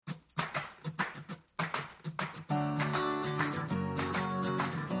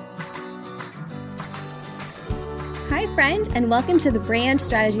Hi, friend, and welcome to the Brand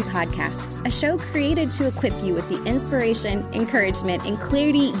Strategy Podcast, a show created to equip you with the inspiration, encouragement, and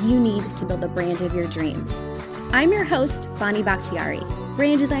clarity you need to build the brand of your dreams. I'm your host, Bonnie Bakhtiari,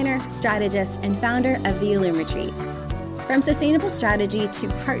 brand designer, strategist, and founder of the Illume Retreat. From sustainable strategy to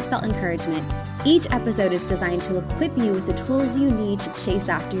heartfelt encouragement, each episode is designed to equip you with the tools you need to chase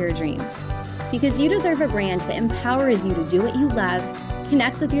after your dreams. Because you deserve a brand that empowers you to do what you love,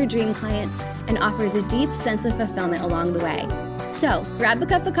 connects with your dream clients, and offers a deep sense of fulfillment along the way. So, grab a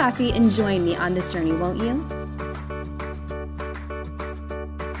cup of coffee and join me on this journey, won't you?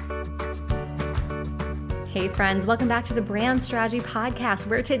 Hey friends, welcome back to the Brand Strategy Podcast,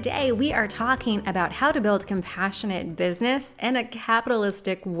 where today we are talking about how to build compassionate business in a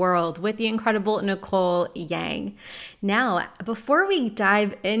capitalistic world with the incredible Nicole Yang. Now, before we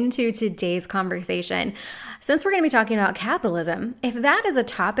dive into today's conversation, since we're going to be talking about capitalism, if that is a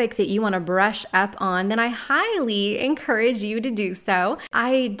topic that you want to brush up on, then I highly encourage you to do so.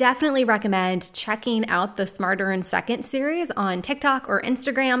 I definitely recommend checking out the Smarter in Second series on TikTok or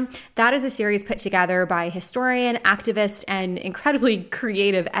Instagram. That is a series put together by historian, activist, and incredibly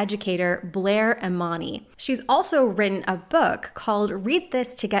creative educator Blair Imani. She's also written a book called Read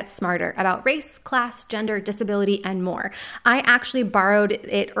This to Get Smarter about race, class, gender, disability, and more. I actually borrowed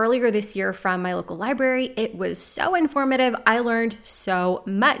it earlier this year from my local library. It was so informative. I learned so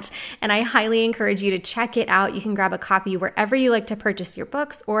much, and I highly encourage you to check it out. You can grab a copy wherever you like to purchase your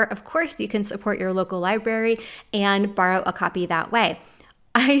books, or of course, you can support your local library and borrow a copy that way.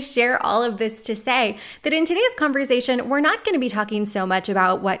 I share all of this to say that in today's conversation, we're not going to be talking so much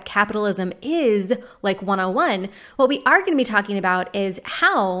about what capitalism is, like 101. What we are going to be talking about is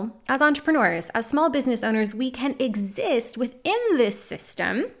how, as entrepreneurs, as small business owners, we can exist within this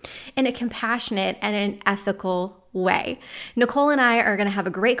system in a compassionate and an ethical way. Nicole and I are going to have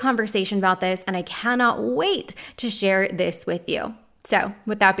a great conversation about this, and I cannot wait to share this with you. So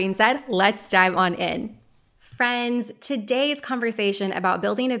with that being said, let's dive on in. Friends, today's conversation about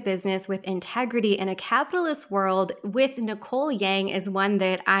building a business with integrity in a capitalist world with Nicole Yang is one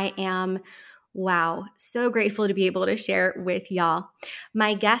that I am, so grateful to be able to share with y'all.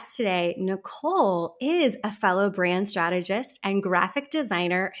 My guest today, Nicole, is a fellow brand strategist and graphic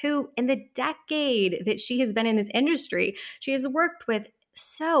designer who, in the decade that she has been in this industry, she has worked with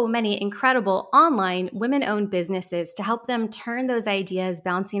so many incredible online women-owned businesses to help them turn those ideas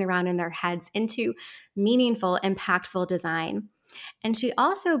bouncing around in their heads into meaningful, impactful design. And she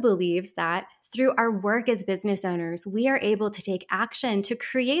also believes that through our work as business owners, we are able to take action to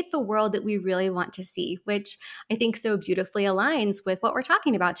create the world that we really want to see, which I think so beautifully aligns with what we're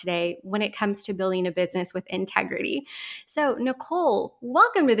talking about today when it comes to building a business with integrity. So, Nicole,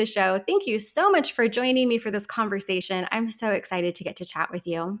 welcome to the show. Thank you so much for joining me for this conversation. I'm so excited to get to chat with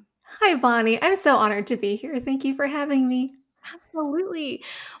you. Hi, Bonnie. I'm so honored to be here. Thank you for having me. Absolutely.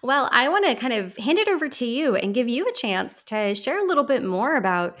 Well, I want to kind of hand it over to you and give you a chance to share a little bit more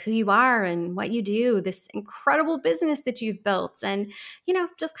about who you are and what you do, this incredible business that you've built, and,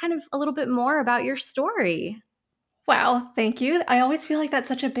 just kind of a little bit more about your story. Wow, thank you. I always feel like that's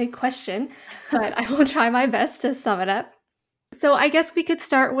such a big question, but I will try my best to sum it up. So I guess we could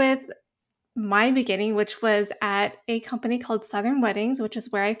start with my beginning, which was at a company called Southern Weddings, which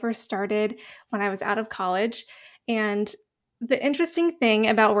is where I first started when I was out of college. And the interesting thing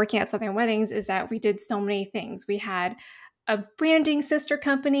about working at Southern Weddings is that we did so many things. We had a branding sister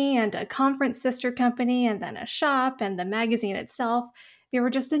company and a conference sister company and then a shop and the magazine itself. There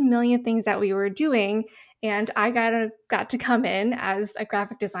were just a million things that we were doing. And I got to come in as a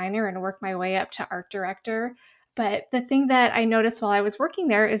graphic designer and work my way up to art director. But the thing that I noticed while I was working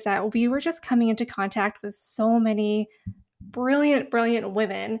there is that we were just coming into contact with so many brilliant, brilliant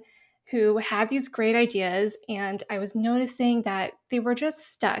women who had these great ideas, and I was noticing that they were just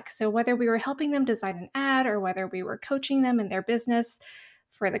stuck. So whether we were helping them design an ad or whether we were coaching them in their business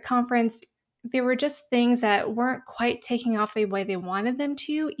for the conference, there were just things that weren't quite taking off the way they wanted them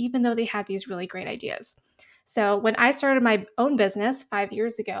to, even though they had these really great ideas. So when I started my own business 5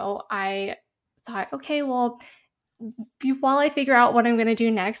 years ago, I thought, okay, well, while I figure out what I'm going to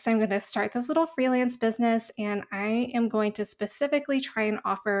do next, I'm going to start this little freelance business, and I am going to specifically try and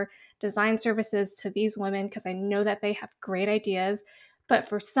offer design services to these women because I know that they have great ideas, but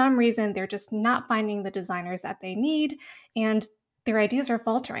for some reason, they're just not finding the designers that they need, and their ideas are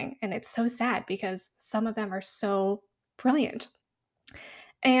faltering. And it's so sad because some of them are so brilliant.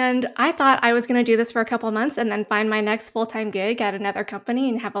 And I thought I was going to do this for a couple of months and then find my next full-time gig at another company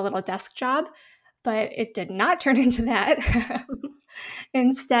and have a little desk job. But it did not turn into that.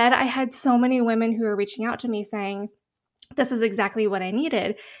 Instead, I had so many women who were reaching out to me saying, this is exactly what I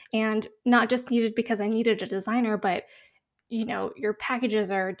needed. And not just needed because I needed a designer, but your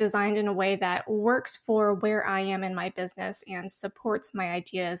packages are designed in a way that works for where I am in my business and supports my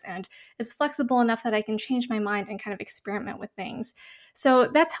ideas and is flexible enough that I can change my mind and kind of experiment with things. So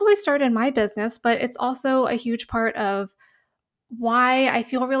that's how I started my business, but it's also a huge part of why I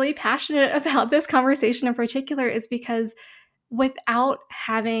feel really passionate about this conversation in particular is because without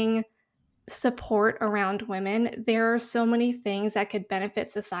having support around women, there are so many things that could benefit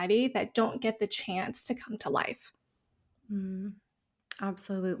society that don't get the chance to come to life. Mm.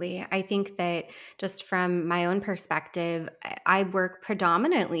 Absolutely. I think that just from my own perspective, I work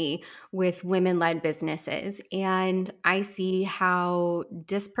predominantly with women led businesses, and I see how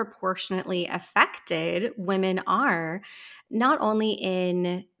disproportionately affected women are, not only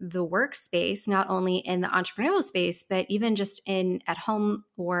in the workspace, not only in the entrepreneurial space, but even just in at home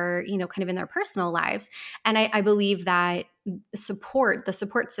or, kind of in their personal lives. And I believe that the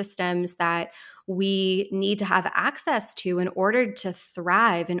support systems that we need to have access to in order to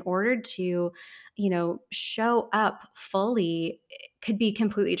thrive, in order to, show up fully, could be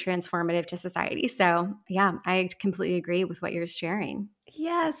completely transformative to society. So, yeah, I completely agree with what you're sharing.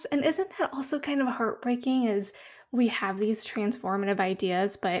 Yes, and isn't that also kind of heartbreaking is we have these transformative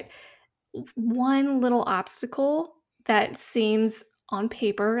ideas, but one little obstacle that seems on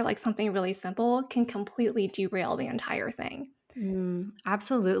paper like something really simple can completely derail the entire thing.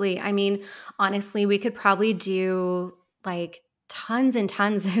 Absolutely. I mean, honestly, we could probably do like tons and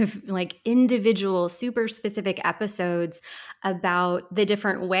tons of like individual, super specific episodes about the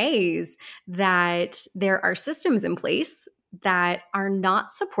different ways that there are systems in place that are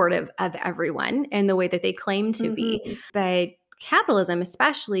not supportive of everyone in the way that they claim to be. Mhm. But capitalism,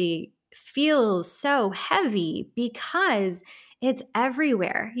 especially, feels so heavy because it's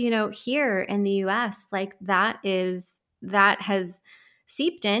everywhere. Here in the US, like that has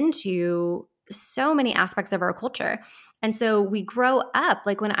seeped into so many aspects of our culture. And so we grow up,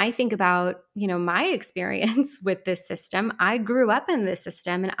 like when I think about, my experience with this system, I grew up in this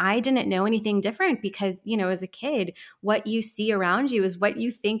system and I didn't know anything different because, as a kid, what you see around you is what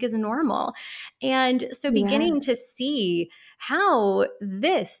you think is normal. And so beginning to Yes. see how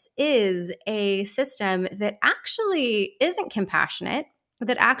this is a system that actually isn't compassionate,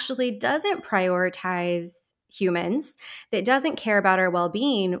 that actually doesn't prioritize humans, that doesn't care about our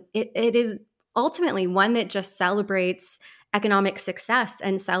well-being, it is ultimately one that just celebrates economic success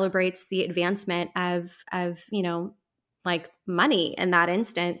and celebrates the advancement of like money in that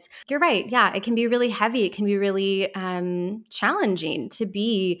instance. You're right. Yeah, it can be really heavy. It can be really challenging to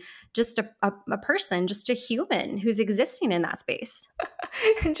be just a person, just a human who's existing in that space.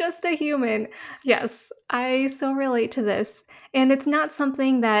 Just a human. Yes, I so relate to this. And it's not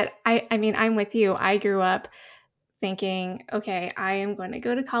something that I mean, I'm with you. I grew up thinking, okay, I am going to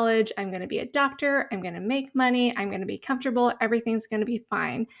go to college. I'm going to be a doctor. I'm going to make money. I'm going to be comfortable. Everything's going to be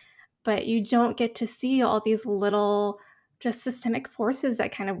fine. But you don't get to see all these little just systemic forces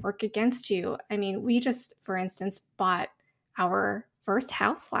that kind of work against you. I mean, we just, for instance, bought our first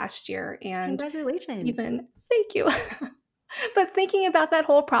house last year and Congratulations. even thank you. But thinking about that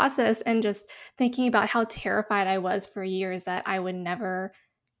whole process and just thinking about how terrified I was for years that I would never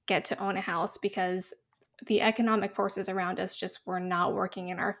get to own a house because the economic forces around us just were not working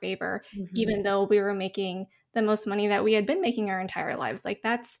in our favor, Mhm. even though we were making the most money that we had been making our entire lives. Like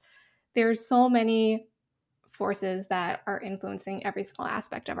there's so many forces that are influencing every single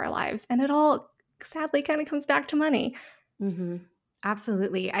aspect of our lives. And it all sadly kind of comes back to money. hmm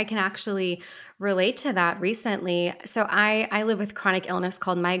Absolutely. I can actually relate to that recently. So I live with chronic illness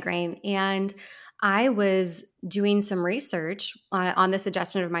called migraine, and I was doing some research on the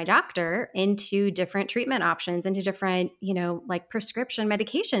suggestion of my doctor into different treatment options, into different, like prescription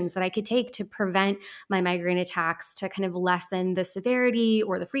medications that I could take to prevent my migraine attacks, to kind of lessen the severity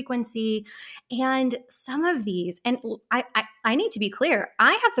or the frequency. And some of these, and I need to be clear,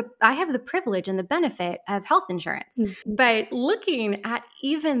 I have the privilege and the benefit of health insurance. Mhm. But looking at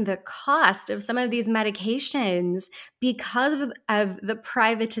even the cost of some of these medications because of the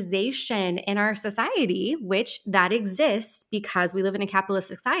privatization in our society, which that exists because we live in a capitalist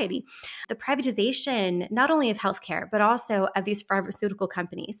society, the privatization not only of healthcare, but also of these pharmaceutical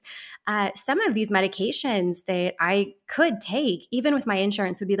companies. Some of these medications that I could take, even with my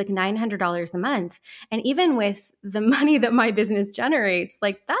insurance, would be like $900 a month. And even with the money that my business generates,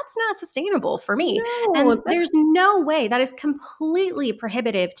 like that's not sustainable for me. And No, that's there's no way, that is completely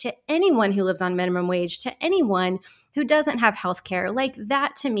prohibitive to anyone who lives on minimum wage, to anyone who doesn't have health care. Like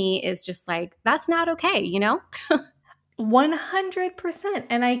that to me is just like, that's not okay? 100%.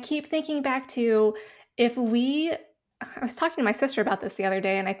 And I keep thinking back to if we I was talking to my sister about this the other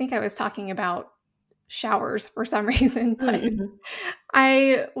day, and I think I was talking about showers for some reason, but Mm-hmm.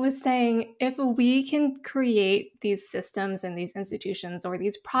 I was saying if we can create these systems and these institutions or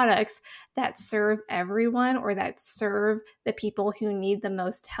these products that serve everyone or that serve the people who need the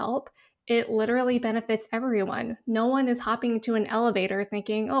most help, it literally benefits everyone. No one is hopping into an elevator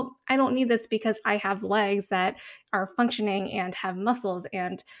thinking, oh, I don't need this because I have legs that are functioning and have muscles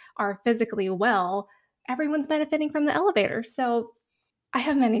and are physically well. Everyone's benefiting from the elevator. So I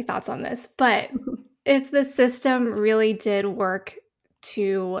have many thoughts on this, but if the system really did work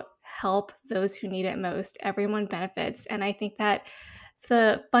to help those who need it most, everyone benefits. And I think that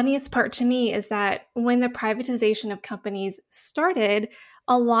the funniest part to me is that when the privatization of companies started,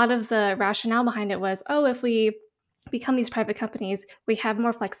 a lot of the rationale behind it was, oh, if we become these private companies, we have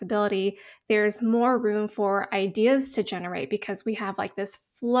more flexibility. There's more room for ideas to generate because we have like this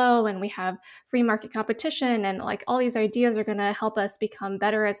flow and we have free market competition, and like all these ideas are going to help us become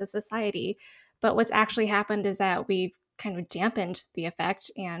better as a society. But what's actually happened is that we've kind of dampened the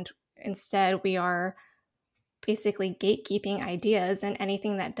effect, and instead we are basically gatekeeping ideas, and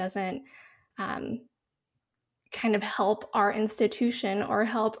anything that doesn't um, kind of help our institution or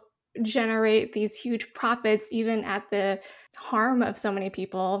help generate these huge profits, even at the harm of so many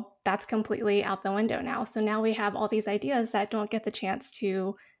people, that's completely out the window now. So now we have all these ideas that don't get the chance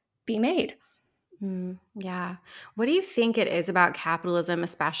to be made. Yeah. What do you think it is about capitalism,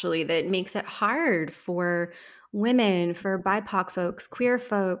 especially, that makes it hard for women, for BIPOC folks, queer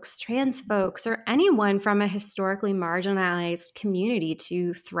folks, trans folks, or anyone from a historically marginalized community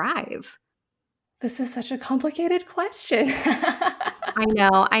to thrive? This is such a complicated question. I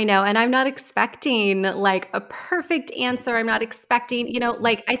know. And I'm not expecting like a perfect answer. I'm not expecting,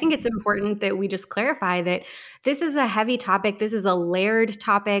 like, I think it's important that we just clarify that this is a heavy topic. This is a layered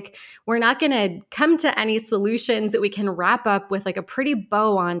topic. We're not going to come to any solutions that we can wrap up with like a pretty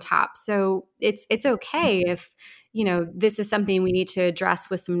bow on top. So it's okay if, this is something we need to address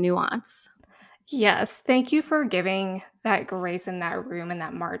with some nuance. Yes, thank you for giving that grace and that room and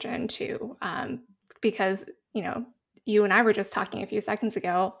that margin too. Because, you know, you and I were just talking a few seconds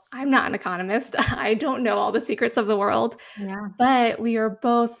ago. I'm not an economist. I don't know all the secrets of the world, Yeah. but we are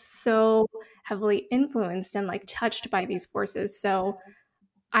both so heavily influenced and like touched by these forces. So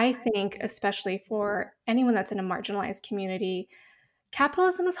I think, especially for anyone that's in a marginalized community,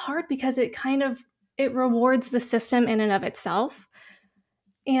 capitalism is hard because it rewards the system in and of itself.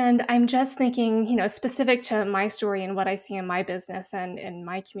 And I'm just thinking, specific to my story and what I see in my business and in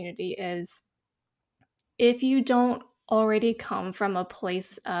my community is if you don't already come from a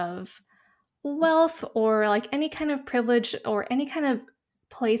place of wealth or like any kind of privilege or any kind of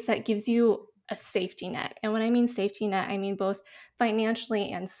place that gives you a safety net. And when I mean safety net, I mean both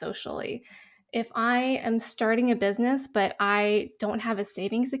financially and socially. If I am starting a business, but I don't have a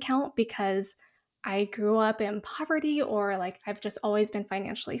savings account because I grew up in poverty or like I've just always been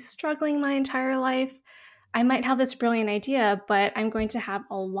financially struggling my entire life, I might have this brilliant idea, but I'm going to have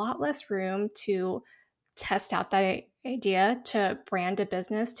a lot less room to test out that idea, to brand a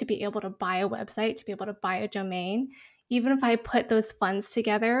business, to be able to buy a website, to be able to buy a domain. Even if I put those funds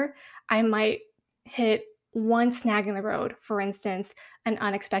together, I might hit one snag in the road. For instance, an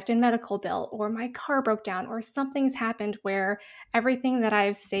unexpected medical bill, or my car broke down, or something's happened where everything that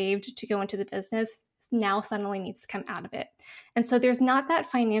I've saved to go into the business now suddenly needs to come out of it. And so there's not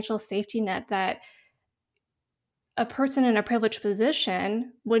that financial safety net that a person in a privileged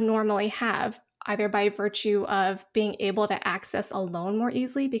position would normally have, either by virtue of being able to access a loan more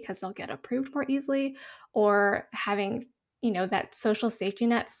easily because they'll get approved more easily, or having that social safety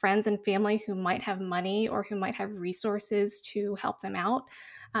net, friends and family who might have money or who might have resources to help them out.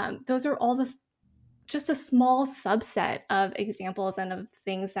 Those are all just a small subset of examples and of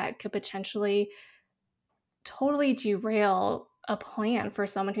things that could potentially totally derail a plan for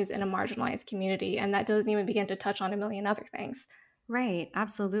someone who's in a marginalized community. And that doesn't even begin to touch on a million other things. Right,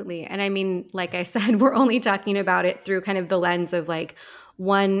 absolutely. And I mean, like I said, we're only talking about it through kind of the lens of like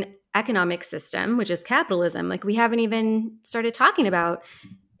one economic system, which is capitalism. Like we haven't even started talking about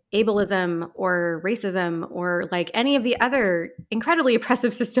ableism or racism or like any of the other incredibly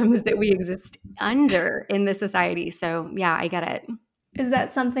oppressive systems that we exist under in this society. So, yeah, I get it. Is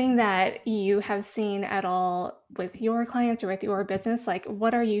that something that you have seen at all with your clients or with your business? Like,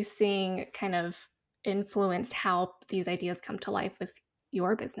 what are you seeing kind of influence how these ideas come to life with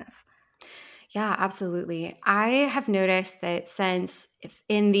your business? Yeah, absolutely. I have noticed that since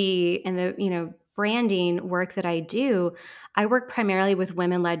in the branding work that I do, I work primarily with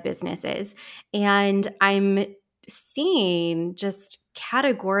women-led businesses, and I'm seeing just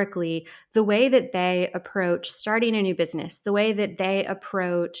categorically the way that they approach starting a new business, the way that they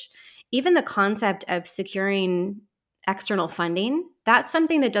approach even the concept of securing external funding. That's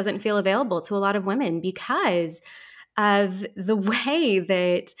something that doesn't feel available to a lot of women because of the way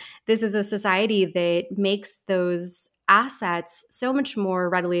that this is a society that makes those assets so much more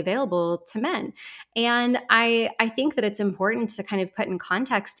readily available to men. And I think that it's important to kind of put in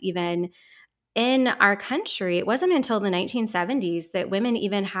context, even in our country, it wasn't until the 1970s that women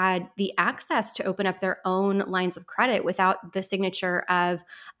even had the access to open up their own lines of credit without the signature of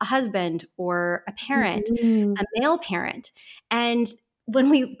a husband or a parent, Mhm. a male parent. And when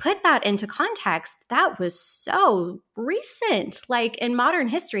we put that into context, that was so recent. Like in modern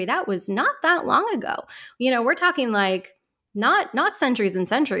history, that was not that long ago. We're talking like not centuries and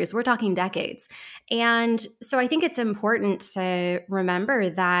centuries, we're talking decades. And so I think it's important to remember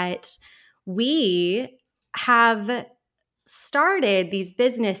that we have started these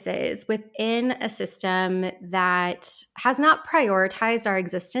businesses within a system that has not prioritized our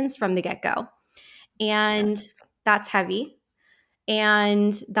existence from the get-go. And Yes. that's heavy.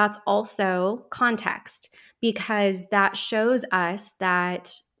 And that's also context, because that shows us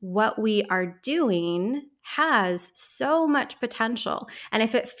that what we are doing has so much potential. And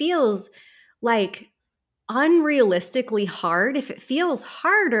if it feels like unrealistically hard, if it feels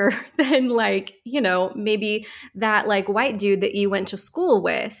harder than maybe that like white dude that you went to school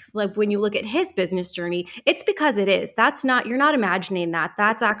with, like when you look at his business journey, it's because it is. That's not, you're not imagining that.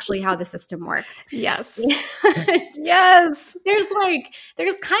 That's actually how the system works. Yes. And Yes.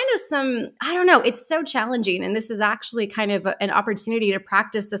 there's kind of some, I don't know, it's so challenging. And this is actually kind of an opportunity to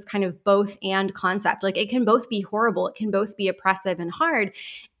practice this kind of both and concept. Like it can both be horrible, it can both be oppressive and hard.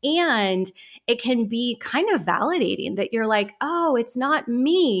 And it can be kind of validating that you're like, oh, it's not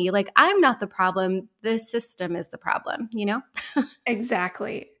me. Like I'm not the problem. The system is the problem?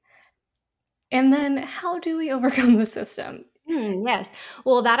 Exactly. And then how do we overcome the system? Yes.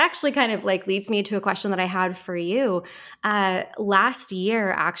 Well, that actually kind of like leads me to a question that I had for you. Last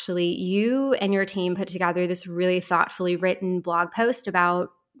year, actually, you and your team put together this really thoughtfully written blog post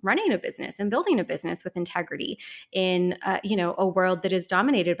about running a business and building a business with integrity in a world that is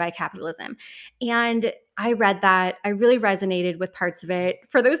dominated by capitalism. And I read that. I really resonated with parts of it.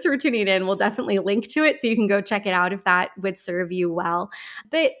 For those who are tuning in, we'll definitely link to it so you can go check it out if that would serve you well.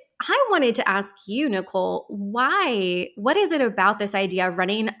 But I wanted to ask you, Nicole, what is it about this idea of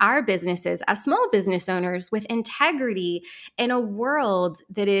running our businesses as small business owners with integrity in a world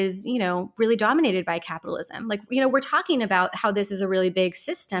that is, really dominated by capitalism? Like, we're talking about how this is a really big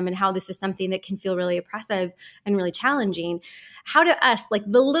system and how this is something that can feel really oppressive and really challenging. How do us, like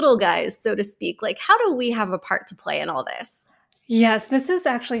the little guys, so to speak, like how do we have a part to play in all this? Yes, this is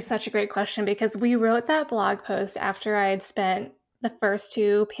actually such a great question because we wrote that blog post after I had spent the first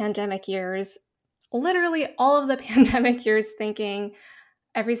 2 pandemic years, literally all of the pandemic years, thinking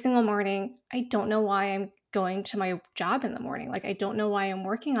every single morning, I don't know why I'm going to my job in the morning. Like, I don't know why I'm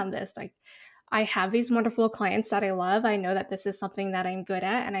working on this. Like, I have these wonderful clients that I love. I know that this is something that I'm good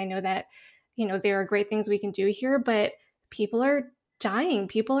at. And I know that, there are great things we can do here, but people are dying.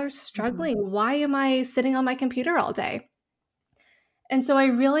 People are Mhm. struggling. Why am I sitting on my computer all day? And so I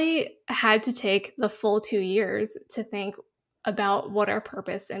really had to take the full 2 years to think about what our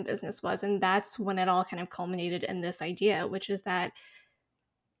purpose in business was. And that's when it all kind of culminated in this idea, which is that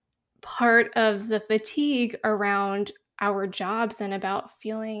part of the fatigue around our jobs and about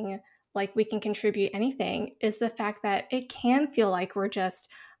feeling like we can contribute anything is the fact that it can feel like we're just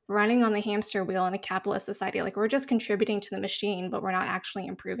running on the hamster wheel in a capitalist society. Like we're just contributing to the machine, but we're not actually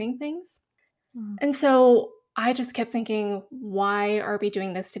improving things. And so I just kept thinking, why are we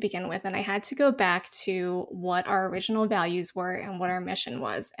doing this to begin with? And I had to go back to what our original values were and what our mission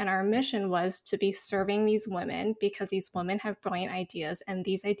was. And our mission was to be serving these women because these women have brilliant ideas, and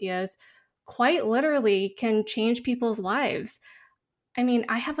these ideas quite literally can change people's lives. I mean,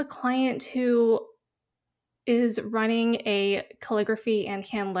 I have a client who is running a calligraphy and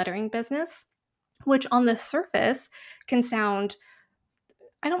hand lettering business, which on the surface can sound,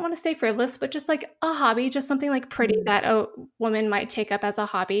 I don't want to say frivolous, but just like a hobby, just something like pretty Mhm. that a woman might take up as a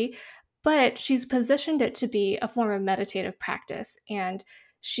hobby. But she's positioned it to be a form of meditative practice. And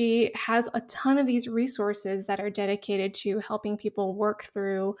she has a ton of these resources that are dedicated to helping people work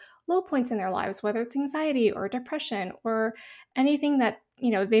through low points in their lives, whether it's anxiety or depression or anything that,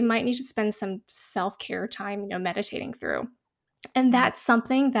 they might need to spend some self-care time, meditating through. And Mhm. that's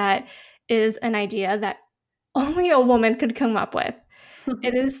something that is an idea that only a woman could come up with.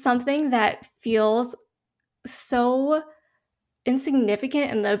 It is something that feels so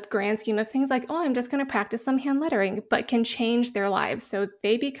insignificant in the grand scheme of things, like, oh, I'm just going to practice some hand lettering, but can change their lives. So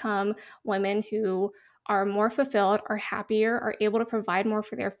they become women who are more fulfilled, are happier, are able to provide more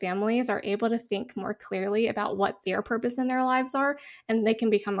for their families, are able to think more clearly about what their purpose in their lives are, and they can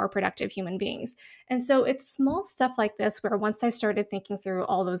become more productive human beings. And so it's small stuff like this where once I started thinking through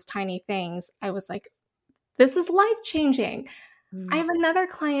all those tiny things, I was like, this is life changing. I Mm. have another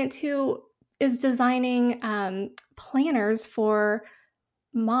client who is designing planners for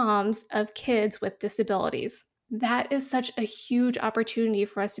moms of kids with disabilities. That is such a huge opportunity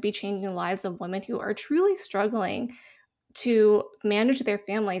for us to be changing the lives of women who are truly struggling to manage their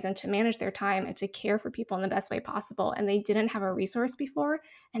families and to manage their time and to care for people in the best way possible. And they didn't have a resource before,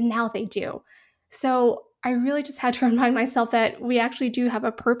 and now they do. So I really just had to remind myself that we actually do have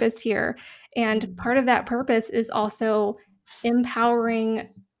a purpose here. And Mm. part of that purpose is also empowering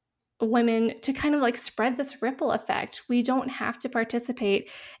women to kind of like spread this ripple effect. We don't have to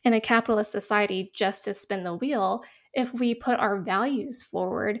participate in a capitalist society just to spin the wheel. If we put our values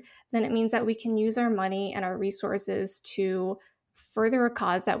forward, then it means that we can use our money and our resources to further a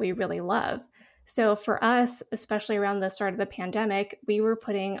cause that we really love. So for us, especially around the start of the pandemic, we were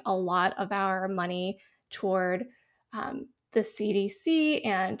putting a lot of our money toward the CDC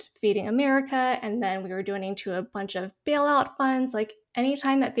and Feeding America. And then we were donating to a bunch of bailout funds. Like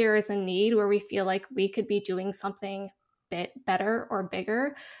anytime that there is a need where we feel like we could be doing something bit better or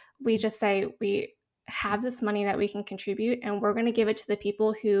bigger, we just say we have this money that we can contribute and we're going to give it to the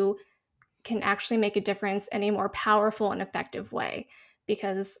people who can actually make a difference in a more powerful and effective way.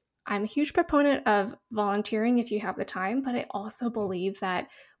 Because I'm a huge proponent of volunteering if you have the time, but I also believe that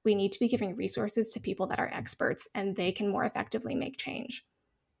we need to be giving resources to people that are experts and they can more effectively make change.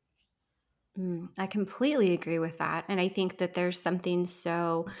 I completely agree with that, and I think that there's something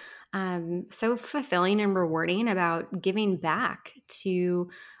so fulfilling and rewarding about giving back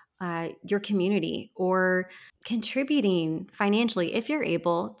to your community or contributing financially, if you're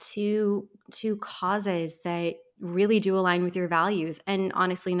able, to causes that really do align with your values. And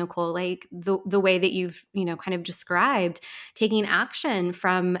honestly, Nicole, like the way that you've kind of described taking action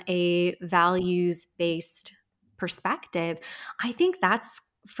from a values based perspective, I think that's,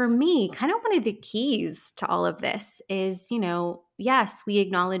 for me, kind of one of the keys to all of this is, yes, we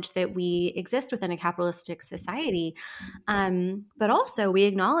acknowledge that we exist within a capitalistic society, but also we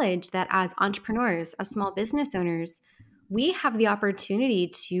acknowledge that as entrepreneurs, as small business owners, we have the opportunity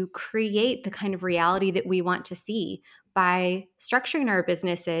to create the kind of reality that we want to see by structuring our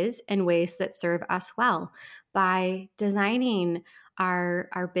businesses in ways that serve us well, by designing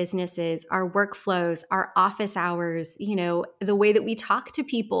our businesses, our workflows, our office hours, the way that we talk to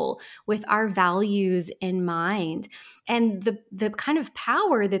people with our values in mind. And the kind of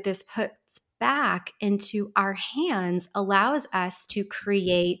power that this puts back into our hands allows us to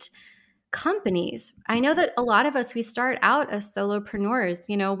create companies. I know that a lot of us, we start out as solopreneurs,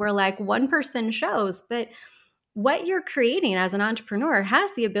 we're like one person shows, but what you're creating as an entrepreneur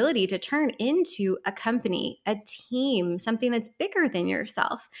has the ability to turn into a company, a team, something that's bigger than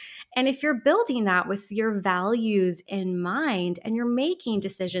yourself. And if you're building that with your values in mind and you're making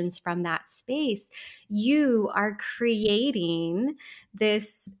decisions from that space, you are creating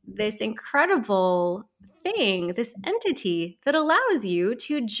this incredible thing, this entity that allows you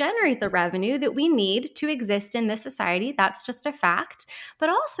to generate the revenue that we need to exist in this society. That's just a fact. But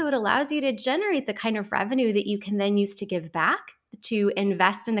also, it allows you to generate the kind of revenue that you can then use to give back, to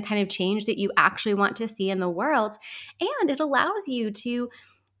invest in the kind of change that you actually want to see in the world. And it allows you to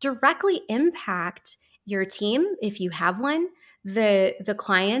directly impact your team, if you have one, the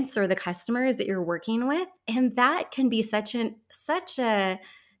clients or the customers that you're working with. And that can be such a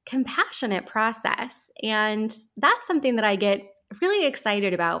compassionate process. And that's something that I get really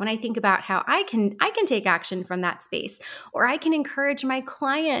excited about when I think about how I can take action from that space, or I can encourage my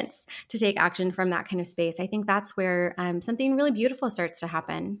clients to take action from that kind of space. I think that's where something really beautiful starts to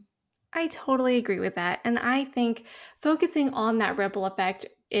happen. I totally agree with that. And I think focusing on that ripple effect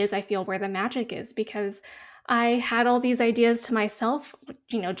is, I feel, where the magic is because I had all these ideas to myself,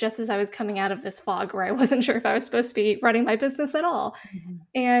 just as I was coming out of this fog where I wasn't sure if I was supposed to be running my business at all. Mhm.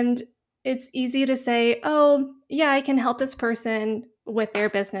 And it's easy to say, oh, yeah, I can help this person with their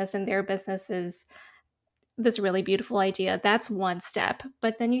business and their business is this really beautiful idea. That's one step.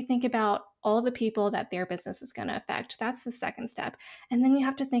 But then you think about all the people that their business is going to affect. That's the second step. And then you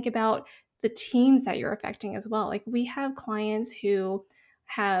have to think about the teams that you're affecting as well. Like we have clients who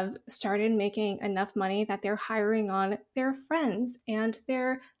have started making enough money that they're hiring on their friends and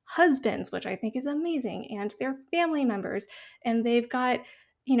their husbands, which I think is amazing, and their family members. And they've got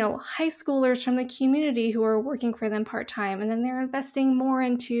high schoolers from the community who are working for them part-time, and then they're investing more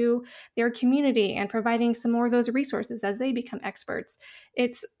into their community and providing some more of those resources as they become experts.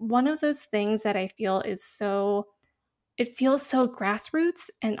 It's one of those things that I feel it feels so grassroots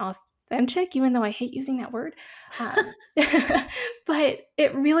and authentic, even though I hate using that word. Um, but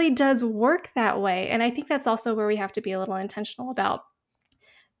it really does work that way. And I think that's also where we have to be a little intentional about,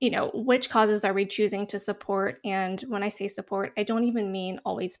 which causes are we choosing to support? And when I say support, I don't even mean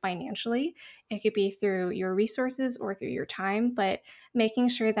always financially. It could be through your resources or through your time, but making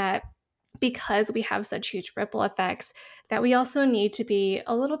sure that because we have such huge ripple effects, that we also need to be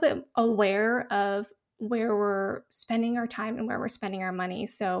a little bit aware of where we're spending our time and where we're spending our money.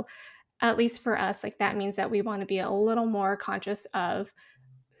 So, at least for us, like that means that we want to be a little more conscious of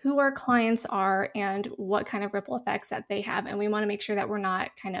who our clients are and what kind of ripple effects that they have. And we want to make sure that we're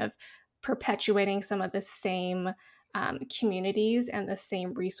not kind of perpetuating some of the same communities and the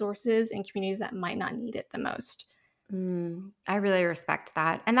same resources in communities that might not need it the most. I really respect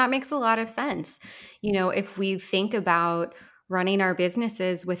that. And that makes a lot of sense. If we think about running our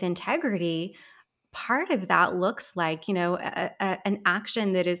businesses with integrity, part of that looks like, an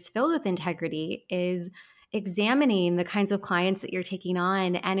action that is filled with integrity is examining the kinds of clients that you're taking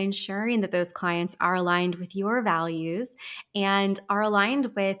on and ensuring that those clients are aligned with your values and are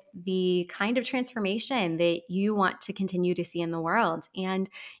aligned with the kind of transformation that you want to continue to see in the world. And,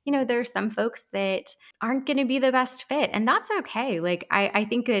 there's some folks that aren't going to be the best fit, and that's okay. Like, I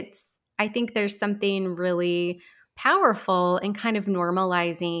think there's something really powerful in kind of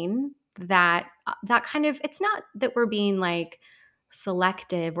normalizing that kind of, it's not that we're being like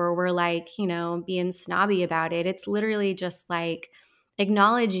selective or we're like, being snobby about it. It's literally just like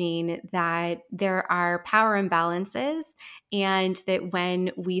acknowledging that there are power imbalances and that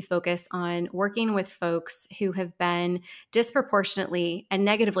when we focus on working with folks who have been disproportionately and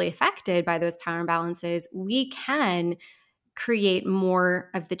negatively affected by those power imbalances, we can create more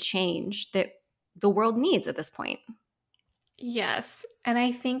of the change that the world needs at this point. Yes. And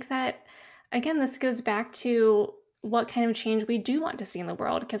I think that, again, this goes back to what kind of change we do want to see in the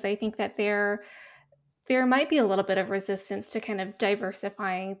world, because I think that there might be a little bit of resistance to kind of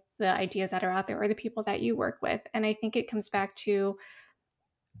diversifying the ideas that are out there or the people that you work with. And I think it comes back to,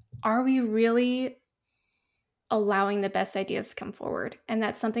 are we really allowing the best ideas to come forward? And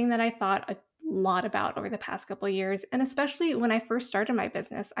that's something that I thought a lot about over the past couple of years. And especially when I first started my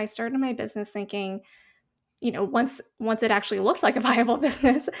business, I started my business thinking, once it actually looked like a viable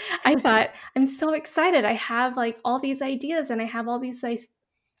business, I thought, I'm so excited. I have like all these ideas and I have all these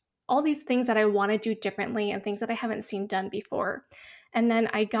things that I want to do differently and things that I haven't seen done before. And then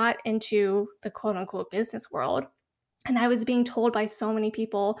I got into the quote unquote business world, and I was being told by so many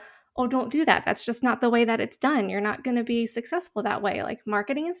people, oh, don't do that. That's just not the way that it's done. You're not going to be successful that way. Like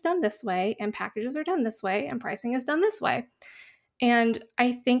marketing is done this way, and packages are done this way, and pricing is done this way. And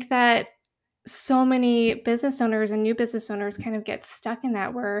I think that so many business owners and new business owners kind of get stuck in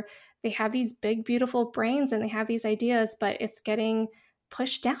that, where they have these big, beautiful brains and they have these ideas, but it's getting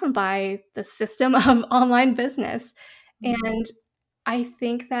pushed down by the system of online business. And I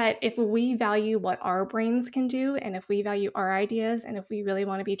think that if we value what our brains can do, and if we value our ideas, and if we really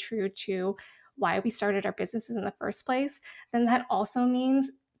want to be true to why we started our businesses in the first place, then that also means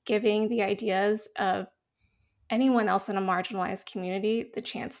giving the ideas of anyone else in a marginalized community the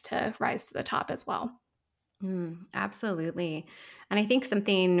chance to rise to the top as well. Absolutely. And I think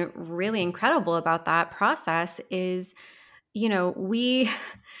something really incredible about that process is, we,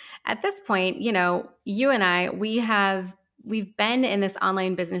 at this point, you and I, we've been in this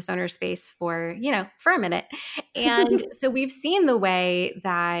online business owner space for a minute. And so we've seen the way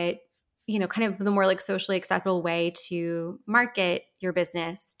that, kind of the more like socially acceptable way to market your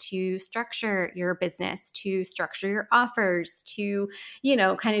business, to structure your business, to structure your offers, to,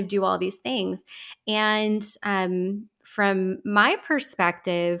 kind of do all these things. And from my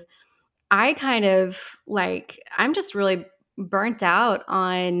perspective, I kind of like, I'm just really burnt out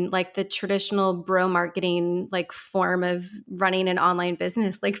on like the traditional bro marketing like form of running an online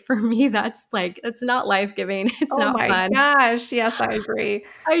business. Like for me, that's like, it's not life-giving. It's Oh not my fun. gosh. Yes, I agree.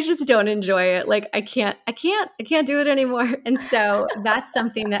 I just don't enjoy it. Like I can't do it anymore. And so that's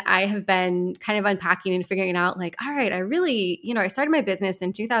something that I have been kind of unpacking and figuring out like, all right, I really, I started my business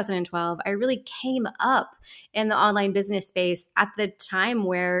in 2012. I really came up in the online business space at the time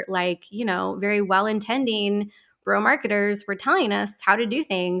where like, very well-intending bro marketers were telling us how to do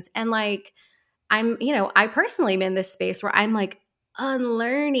things. And like, I personally am in this space where I'm like,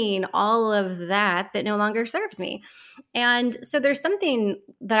 unlearning all of that no longer serves me. And so there's something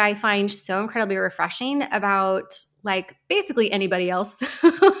that I find so incredibly refreshing about like basically anybody else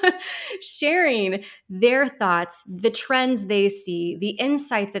sharing their thoughts, the trends they see, the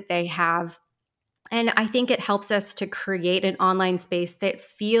insight that they have. And I think it helps us to create an online space that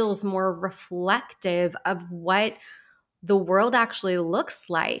feels more reflective of what the world actually looks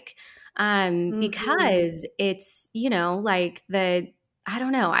like. Mhm. Because it's, like I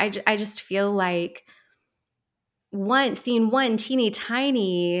don't know, I just feel like seeing one teeny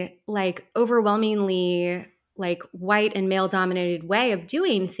tiny, like overwhelmingly like white and male dominated way of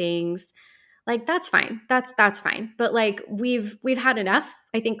doing things, like that's fine. That's fine. But like we've had enough.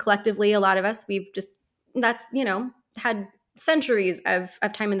 I think collectively, a lot of us, we've just that's had centuries of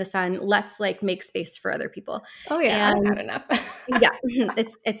time in the sun. Let's like make space for other people. Oh yeah, I've And had enough. yeah,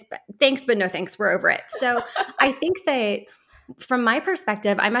 it's thanks, but no thanks. We're over it. So I think that from my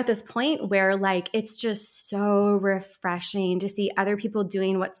perspective, I'm at this point where like it's just so refreshing to see other people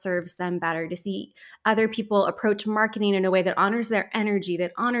doing what serves them better, to see other people approach marketing in a way that honors their energy,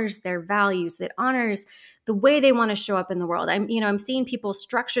 that honors their values, that honors the way they want to show up in the world. I'm seeing people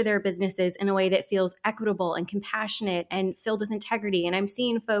structure their businesses in a way that feels equitable and compassionate and filled with integrity. And I'm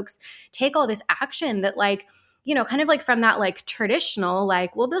seeing folks take all this action that like kind of like from that like traditional,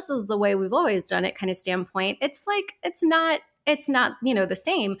 like, well, this is the way we've always done it kind of standpoint. It's like, it's not, the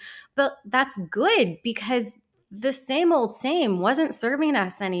same, but that's good because the same old same wasn't serving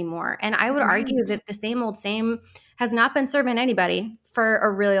us anymore. And I would argue Right. that the same old same has not been serving anybody for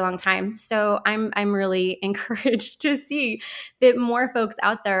a really long time. So I'm really encouraged to see that more folks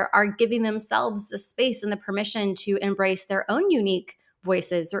out there are giving themselves the space and the permission to embrace their own unique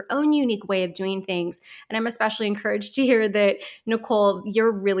voices, their own unique way of doing things. And I'm especially encouraged to hear that, Nicole,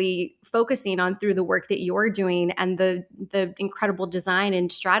 you're really focusing on through the work that you're doing and the incredible design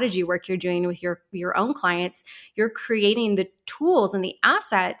and strategy work you're doing with your own clients. You're creating the tools and the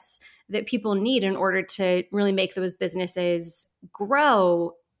assets that people need in order to really make those businesses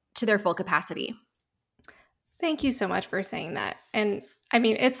grow to their full capacity. Thank you so much for saying that. And I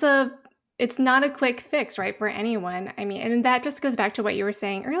mean, it's not a quick fix, right, for anyone. I mean, and that just goes back to what you were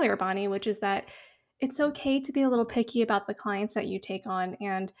saying earlier, Bonnie, which is that it's okay to be a little picky about the clients that you take on,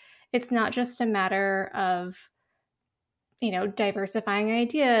 and it's not just a matter of, diversifying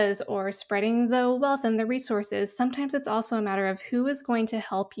ideas or spreading the wealth and the resources. Sometimes it's also a matter of who is going to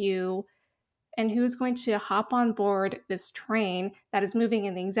help you and who's going to hop on board this train that is moving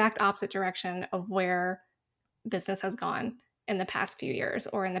in the exact opposite direction of where business has gone in the past few years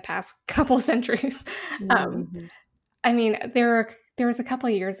or in the past couple centuries. Um, Mhm. I mean, there was a couple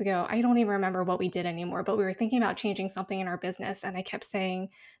of years ago, I don't even remember what we did anymore, but we were thinking about changing something in our business. And I kept saying,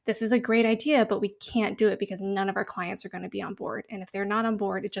 this is a great idea, but we can't do it because none of our clients are going to be on board. And if they're not on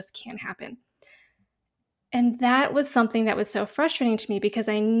board, it just can't happen. And that was something that was so frustrating to me because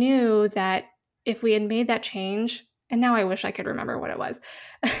I knew that if we had made that change, and now I wish I could remember what it was.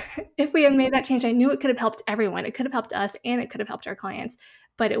 If we had made that change, I knew it could have helped everyone. It could have helped us and it could have helped our clients.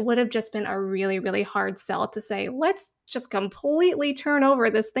 But it would have just been a really, really hard sell to say, let's just completely turn over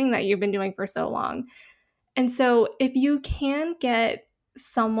this thing that you've been doing for so long. And so if you can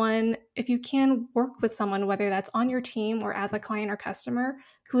work with someone, whether that's on your team or as a client or customer,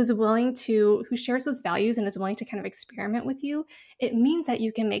 who shares those values and is willing to kind of experiment with you, it means that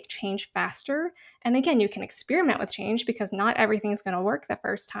you can make change faster. And again, you can experiment with change because not everything's going to work the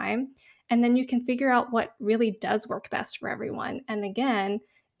first time. And then you can figure out what really does work best for everyone. And again,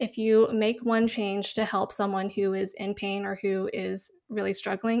 if you make one change to help someone who is in pain or who is really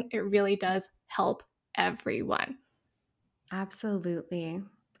struggling, it really does help everyone. Absolutely.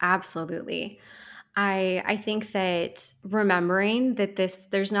 Absolutely. I think that remembering that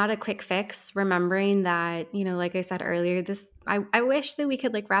there's not a quick fix, remembering that, like I said earlier, I wish that we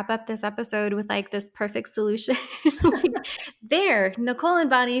could like wrap up this episode with like this perfect solution. Like, there, Nicole and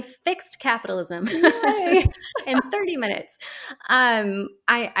Bonnie fixed capitalism Yay! in 30 minutes. I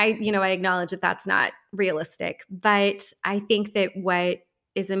acknowledge that that's not realistic, but I think that what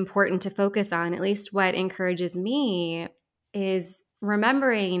is important to focus on, at least what encourages me, is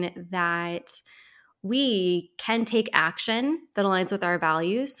remembering that we can take action that aligns with our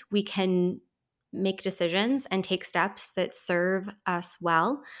values. We can make decisions and take steps that serve us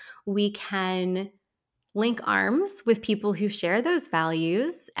well. We can link arms with people who share those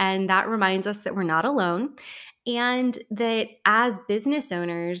values. And that reminds us that we're not alone. And that as business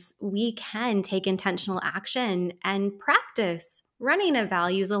owners, we can take intentional action and practice running a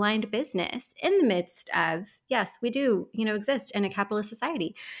values aligned business in the midst of, yes, we do, exist in a capitalist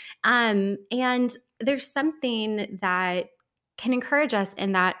society. And there's something that can encourage us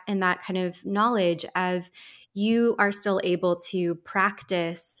in that kind of knowledge of you are still able to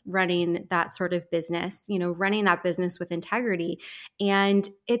practice running that sort of business, running that business with integrity. And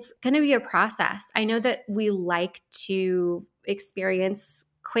it's going to be a process. I know that we like to experience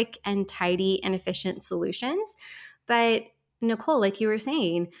quick and tidy and efficient solutions, but Nicole, like you were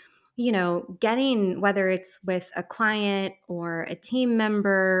saying, getting, whether it's with a client or a team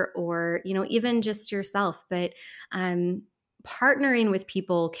member or, even just yourself, but partnering with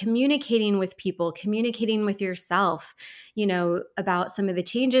people, communicating with yourself, about some of the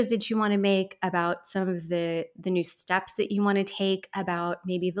changes that you want to make, about some of the new steps that you want to take, about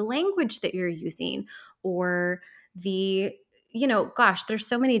maybe the language that you're using, or the, gosh, there's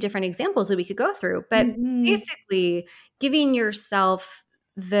so many different examples that we could go through, but Mhm. basically giving yourself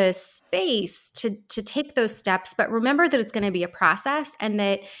the space to take those steps, but remember that it's going to be a process, and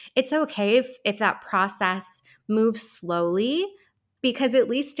that it's okay if that process moves slowly, because at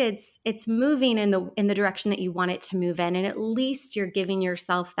least it's moving in the direction that you want it to move in, and at least you're giving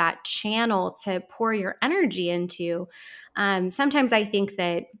yourself that channel to pour your energy into. Sometimes I think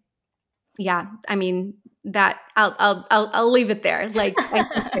that, yeah, I mean, that I'll leave it there. Like, I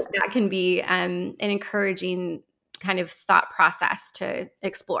think that that can be an encouraging kind of thought process to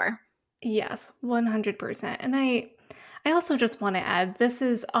explore. Yes, 100%. And I also just want to add, this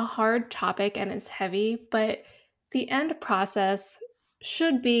is a hard topic and it's heavy, but the end process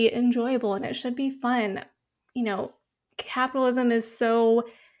should be enjoyable and it should be fun. You know, capitalism is so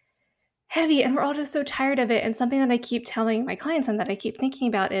heavy and we're all just so tired of it. And something that I keep telling my clients and that I keep thinking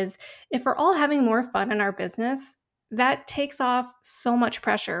about is, if we're all having more fun in our business, that takes off so much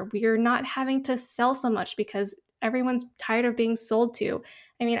pressure. We are not having to sell so much because everyone's tired of being sold to.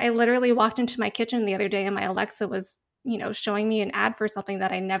 I mean, I literally walked into my kitchen the other day and my Alexa was, showing me an ad for something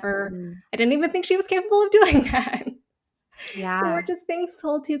that Mm. I didn't even think she was capable of doing that. So we're Yeah. just being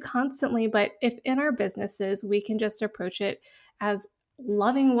sold to constantly. But if in our businesses, we can just approach it as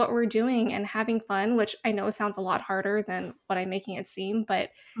loving what we're doing and having fun, which I know sounds a lot harder than what I'm making it seem. But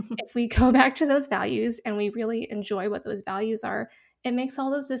if we go back to those values and we really enjoy what those values are, it makes all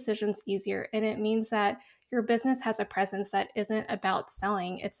those decisions easier. And it means that your business has a presence that isn't about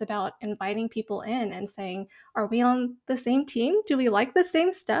selling. It's about inviting people in and saying, are we on the same team? Do we like the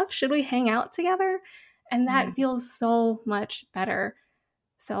same stuff? Should we hang out together? And that feels so much better.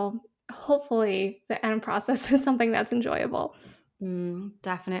 So hopefully the end process is something that's enjoyable.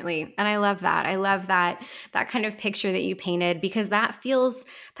 Definitely. And I love that. I love that kind of picture that you painted, because that feels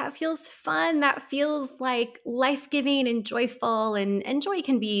fun. That feels like life-giving and joyful, and joy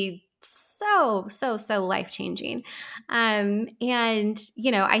can be so life-changing. And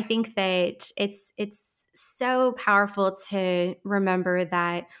I think that it's so powerful to remember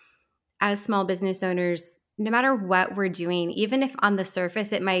that as small business owners, no matter what we're doing, even if on the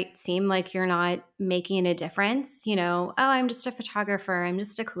surface it might seem like you're not making a difference, oh, I'm just a photographer, I'm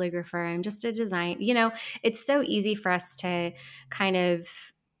just a calligrapher, I'm just a design, it's so easy for us to kind of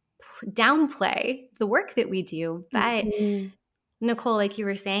downplay the work that we do. But Mhm. Nicole, like you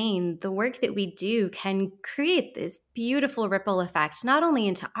were saying, the work that we do can create this beautiful ripple effect, not only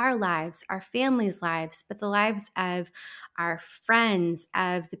into our lives, our families' lives, but the lives of our friends,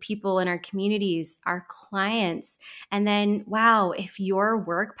 of the people in our communities, our clients. And then, wow, if your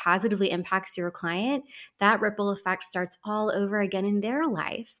work positively impacts your client, that ripple effect starts all over again in their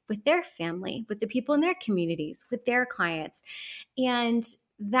life, with their family, with the people in their communities, with their clients. And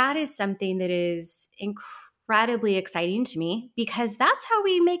that is something that is incredibly exciting to me, because that's how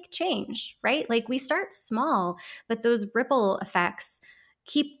we make change, right? Like, we start small, but those ripple effects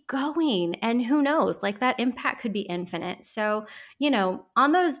keep going. And who knows, like, that impact could be infinite. So,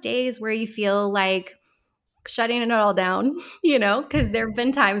 on those days where you feel like shutting it all down, because there have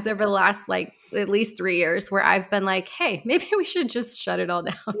been times over the last, like, at least 3 years where I've been like, hey, maybe we should just shut it all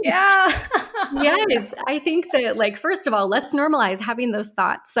down. Yeah. Yes, I think that, like, first of all, let's normalize having those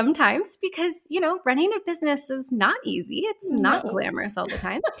thoughts sometimes, because, running a business is not easy. It's not No. glamorous all the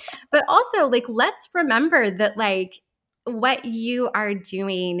time. But also, like, let's remember that, like, what you are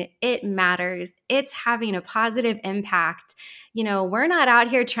doing, it matters. It's having a positive impact. We're not out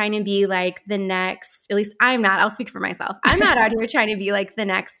here trying to be like the next, at least I'm not, I'll speak for myself. I'm not out here trying to be like the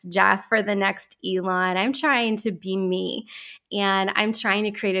next Jeff or the next Elon. I'm trying to be me. And I'm trying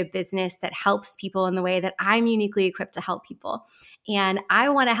to create a business that helps people in the way that I'm uniquely equipped to help people. And I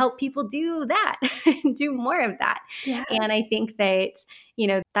want to help people do that, do more of that. Yeah. And I think that,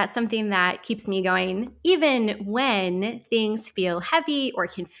 that's something that keeps me going, even when things feel heavy or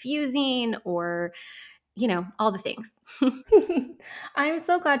confusing or, all the things. I'm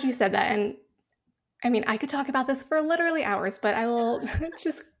so glad you said that. And I mean, I could talk about this for literally hours, but I will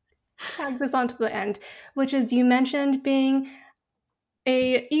just tag this onto the end, which is you mentioned being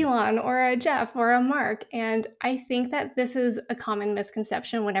a Elon or a Jeff or a Mark. And I think that this is a common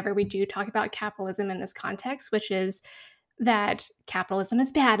misconception whenever we do talk about capitalism in this context, which is that capitalism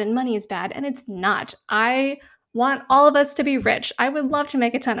is bad and money is bad. And it's not. I want all of us to be rich. I would love to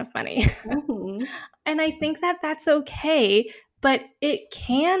make a ton of money. Mhm. And I think that that's okay, but it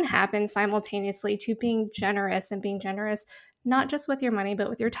can happen simultaneously to being generous and being generous, not just with your money, but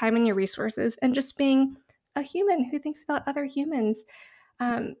with your time and your resources, and just being a human who thinks about other humans.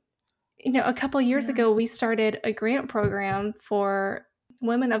 Um, a couple years Yeah. ago, we started a grant program for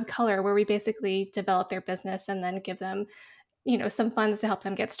women of color where we basically develop their business and then give them, some funds to help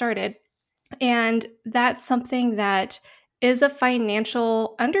them get started. And that's something that is a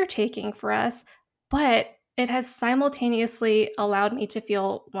financial undertaking for us, but it has simultaneously allowed me to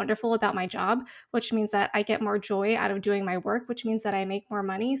feel wonderful about my job, which means that I get more joy out of doing my work, which means that I make more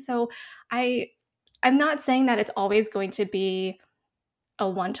money. So I I'm not saying that it's always going to be a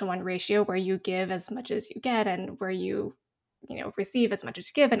one-to-one ratio where you give as much as you get and where you receive as much as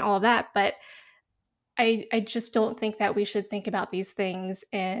you give and all of that, but I just don't think that we should think about these things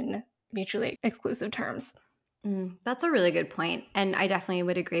in mutually exclusive terms. That's a really good point, and I definitely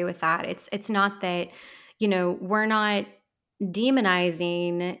would agree with that. It's not that, we're not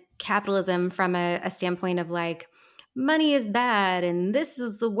demonizing capitalism from a standpoint of like money is bad and this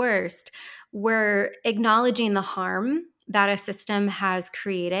is the worst. We're acknowledging the harm that a system has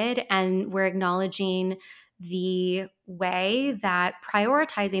created, and we're acknowledging the way that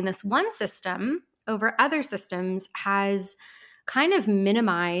prioritizing this one system over other systems has kind of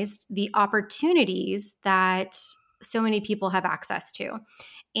minimized the opportunities that so many people have access to.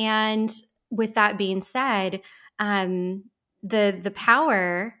 And with that being said, um, the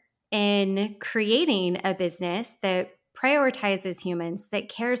power in creating a business that prioritizes humans, that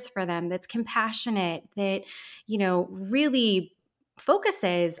cares for them, that's compassionate, that really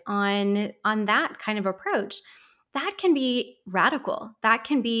focuses on that kind of approach, that can be radical, that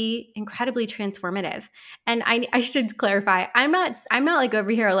can be incredibly transformative. And I should clarify, I'm not like over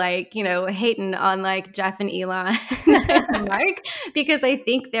here like hating on like Jeff and Elon and Mark, because I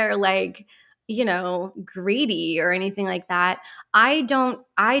think they're like greedy or anything like that. I don't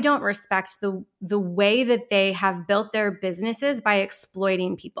respect the way that they have built their businesses by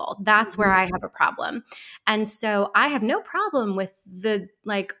exploiting people. That's where I have a problem. And so I have no problem with the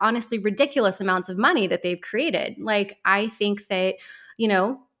like honestly ridiculous amounts of money that they've created. Like I think that,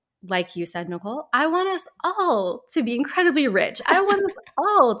 like you said, Nicole, I want us all to be incredibly rich. I want us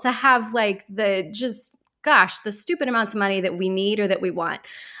all to have like the stupid amounts of money that we need or that we want.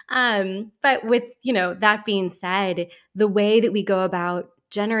 But with, that being said, the way that we go about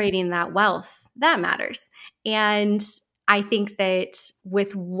generating that wealth, that matters. And I think that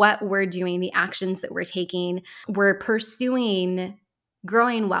with what we're doing, the actions that we're taking, we're pursuing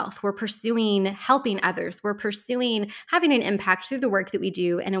growing wealth, we're pursuing helping others, we're pursuing having an impact through the work that we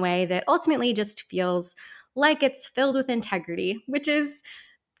do in a way that ultimately just feels like it's filled with integrity, which is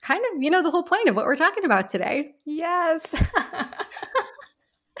kind of, the whole point of what we're talking about today. Yes.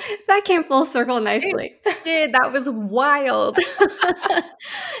 That came full circle It nicely. did. That was wild.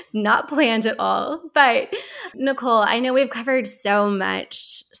 Not planned at all. But Nicole, I know we've covered so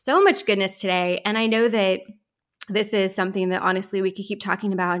much goodness today. And I know that this is something that honestly we could keep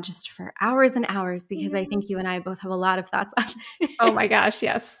talking about just for hours and hours, because I think you and I both have a lot of thoughts on Oh it. my gosh,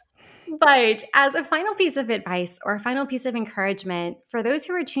 yes. But as a final piece of advice or a final piece of encouragement for those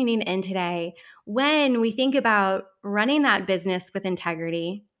who are tuning in today, when we think about running that business with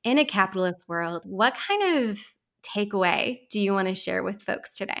integrity in a capitalist world, what kind of takeaway do you want to share with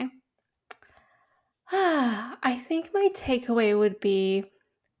folks today? I think my takeaway would be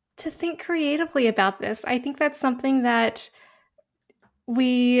to think creatively about this. I think that's something that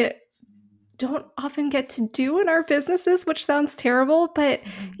we don't often get to do in our businesses, which sounds terrible, but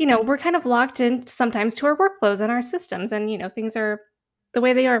we're kind of locked in sometimes to our workflows and our systems, and things are the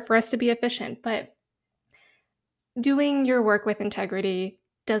way they are for us to be efficient. But doing your work with integrity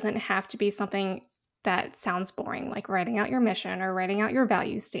doesn't have to be something that sounds boring, like writing out your mission or writing out your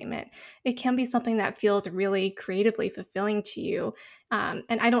value statement. It can be something that feels really creatively fulfilling to you. And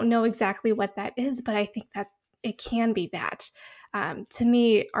I don't know exactly what that is, but I think that it can be that. To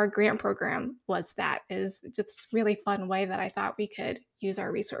me, our grant program was that is just really fun way that I thought we could use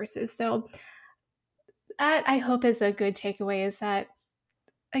our resources. So that I hope is a good takeaway is that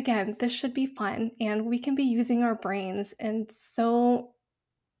again, this should be fun and we can be using our brains in so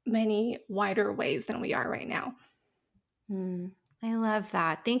many wider ways than we are right now. Hmm. I love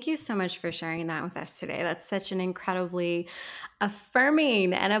that. Thank you so much for sharing that with us today. That's such an incredibly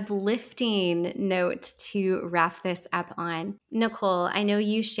affirming and uplifting note to wrap this up on. Nicole, I know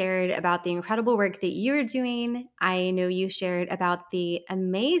you shared about the incredible work that you're doing. I know you shared about the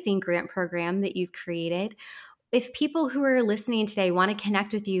amazing grant program that you've created. If people who are listening today want to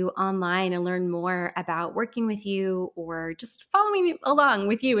connect with you online and learn more about working with you or just following along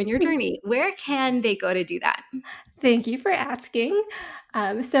with you in your journey, where can they go to do that? Thank you for asking.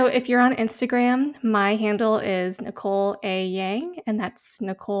 So if you're on Instagram, my handle is Nicole A. Yang, and that's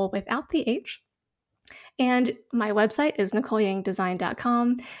Nicole without the H. And my website is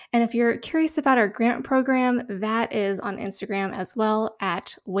NicoleYangDesign.com. And if you're curious about our grant program, that is on Instagram as well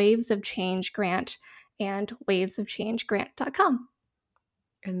at Waves of Change Grant and wavesofchangegrant.com.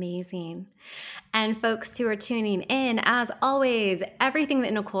 Amazing. And folks who are tuning in, as always, everything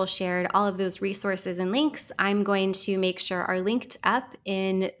that Nicole shared, all of those resources and links, I'm going to make sure are linked up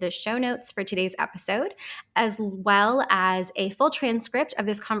in the show notes for today's episode, as well as a full transcript of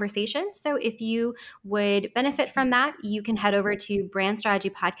this conversation. So if you would benefit from that, you can head over to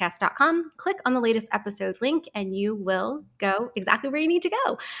brandstrategypodcast.com, click on the latest episode link, and you will go exactly where you need to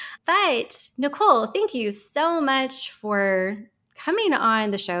go. But Nicole, thank you so much for coming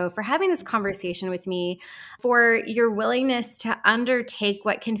on the show, for having this conversation with me, for your willingness to undertake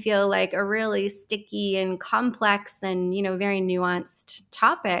what can feel like a really sticky and complex and, very nuanced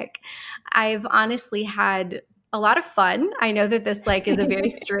topic. I've honestly had a lot of fun. I know that this is a very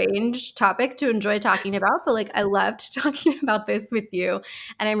strange topic to enjoy talking about, but I loved talking about this with you.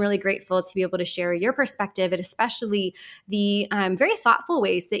 And I'm really grateful to be able to share your perspective and especially the very thoughtful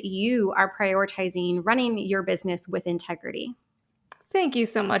ways that you are prioritizing running your business with integrity. Thank you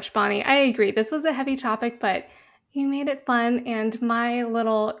so much, Bonnie. I agree. This was a heavy topic, but you made it fun. And my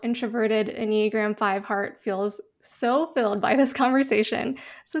little introverted Enneagram 5 heart feels so filled by this conversation.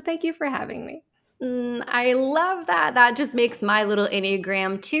 So thank you for having me. I love that. That just makes my little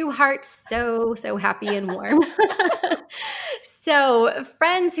Enneagram 2 heart so happy and warm. So,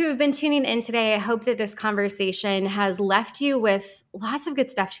 friends who have been tuning in today, I hope that this conversation has left you with lots of good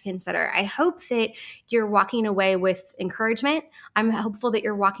stuff to consider. I hope that you're walking away with encouragement. I'm hopeful that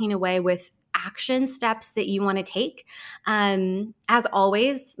you're walking away with action steps that you want to take. As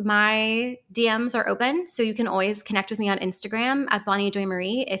always, my DMs are open, so you can always connect with me on Instagram at Bonnie Joy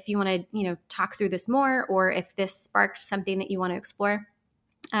Marie if you want to, talk through this more, or if this sparked something that you want to explore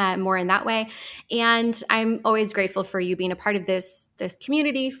more in that way. And I'm always grateful for you being a part of this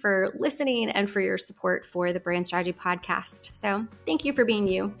community, for listening, and for your support for the Brand Strategy Podcast. So thank you for being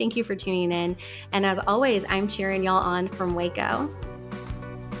you. Thank you for tuning in. And as always, I'm cheering y'all on from Waco.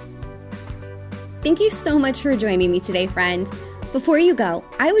 Thank you so much for joining me today, friend. Before you go,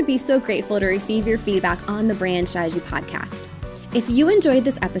 I would be so grateful to receive your feedback on the Brand Strategy Podcast. If you enjoyed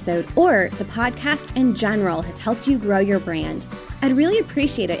this episode or the podcast in general has helped you grow your brand, I'd really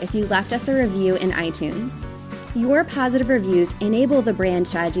appreciate it if you left us a review in iTunes. Your positive reviews enable the Brand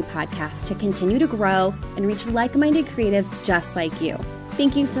Strategy Podcast to continue to grow and reach like-minded creatives just like you.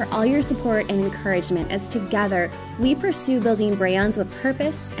 Thank you for all your support and encouragement as together we pursue building brands with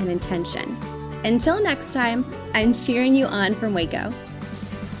purpose and intention. Until next time, I'm cheering you on from Waco.